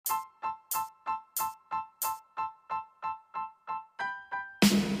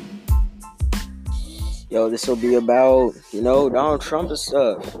Yo, this will be about, Donald Trump and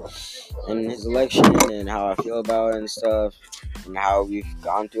stuff, and his election, and how I feel about it and stuff, and how we've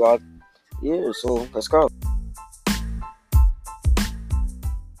gone throughout the years. So, let's go.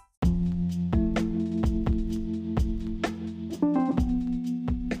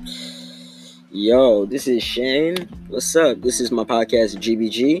 Yo, this is Shane. What's up? This is my podcast,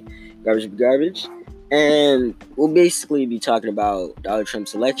 GBG, Garbage Be Garbage. And we'll basically be talking about Donald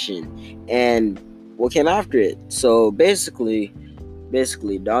Trump's election and what came after it. So basically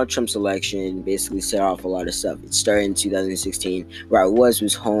Donald Trump's election basically set off a lot of stuff. It started in 2016, where I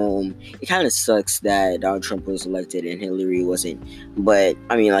was home. It kind of sucks that Donald Trump was elected and Hillary wasn't, but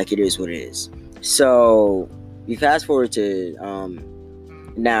I mean, like, it is what it is. So we fast forward to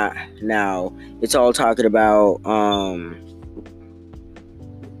now it's all talking about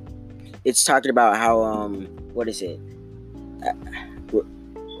it's talking about how what is it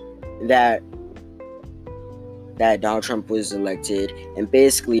that Donald Trump was elected, and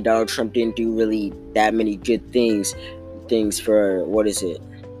basically Donald Trump didn't do really that many good things for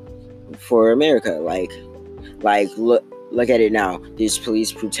for America. Look at it now. There's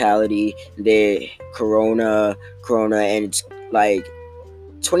police brutality, the corona, and it's like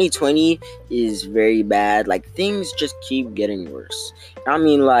 2020 is very bad. Like, things just keep getting worse. I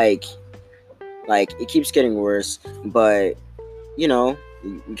mean, like it keeps getting worse, but you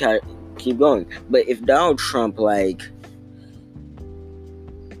gotta keep going. But if Donald Trump listened,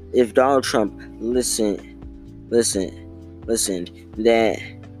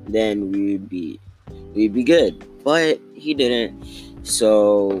 then we'd be good. But he didn't.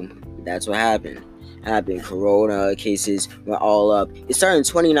 So that's what happened. Corona cases went all up. It started in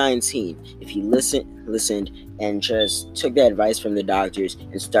 2019. If he listened and just took the advice from the doctors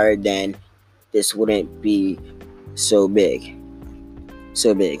and started then, this wouldn't be so big.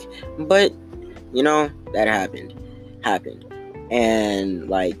 But that happened. And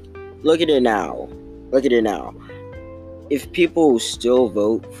look at it now. If people still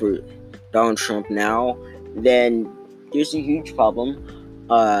vote for Donald Trump now, then there's a huge problem,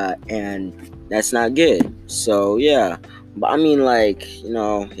 and that's not good. So yeah, but I mean,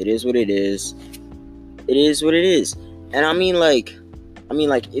 it is what it is. And I mean,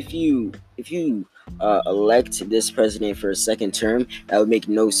 if you elect this president for a second term, that would make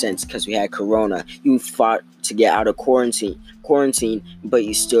no sense, because we had Corona. You fought to get out of quarantine, but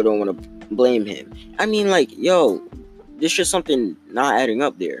you still don't want to blame him. I mean, there's just something not adding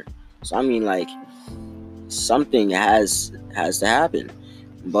up there. So I mean, something has to happen.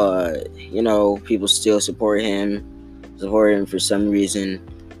 But people still support him for some reason.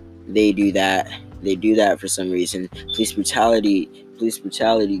 They do that for some reason. Police brutality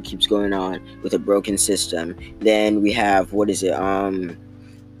keeps going on with a broken system. Then we have all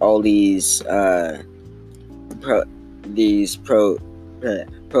these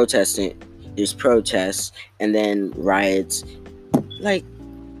protesting. There's protests and then riots.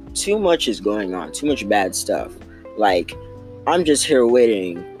 Too much is going on. Too much bad stuff. I'm just here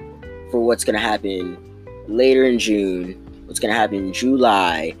waiting for what's gonna happen later in June, what's gonna happen in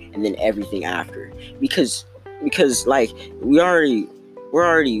July, and then everything after. Because we're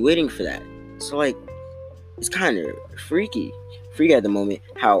already waiting for that. So it's kind of freaky at the moment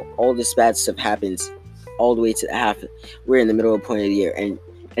how all this bad stuff happens all the way to we're in the middle of the point of the year, and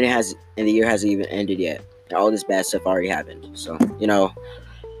the year hasn't even ended yet, and all this bad stuff already happened. So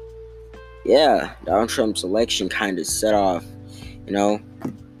yeah, Donald Trump's election kind of set off,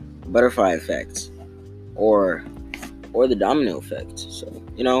 butterfly effect, or the domino effect. So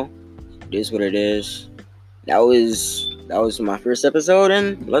it is what it is. That was my first episode,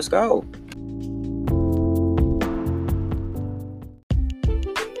 and let's go.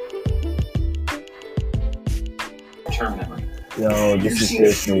 Yo, this is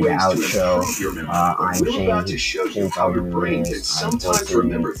basically the outro. I'm James Alden Ramirez. I'm 14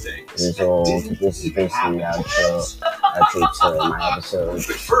 years old. This is basically the outro to my episode.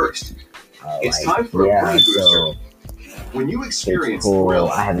 But first, it's time for a brain booster. When you experience thrill,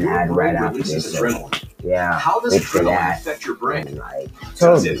 I have an ad right after this. Yeah, how does adrenaline affect your brain? Does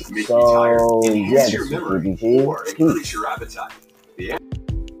Does it make you tired, enhance your this is memory, GBG. or increase your appetite?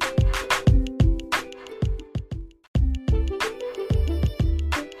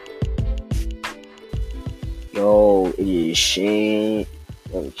 Yo, it is Shane.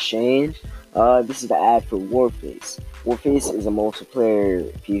 This is the ad for Warface. Warface is a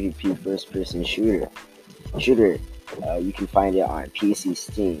multiplayer PvP first-person shooter. You can find it on PC,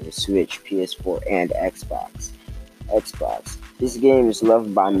 Steam, Switch, PS4, and Xbox. This game is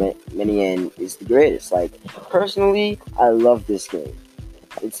loved by many and is the greatest. Personally, I love this game.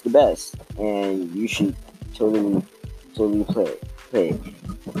 It's the best, and you should totally play it.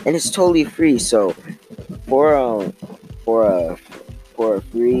 And it's totally free. So for for a for a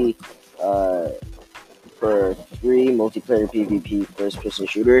free uh for a free multiplayer PvP first person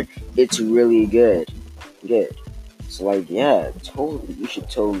shooter, it's really good. So like yeah, totally you should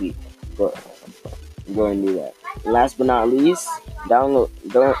totally go and do that. Last but not least,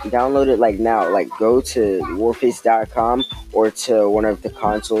 download it like now. Like go to warface.com or to one of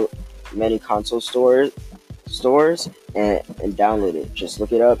the many console stores and download it. Just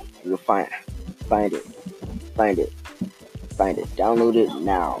look it up. You'll find it. Find it. Find it. Download it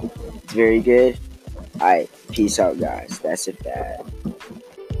now. It's very good. Alright, peace out guys. That's it, bad.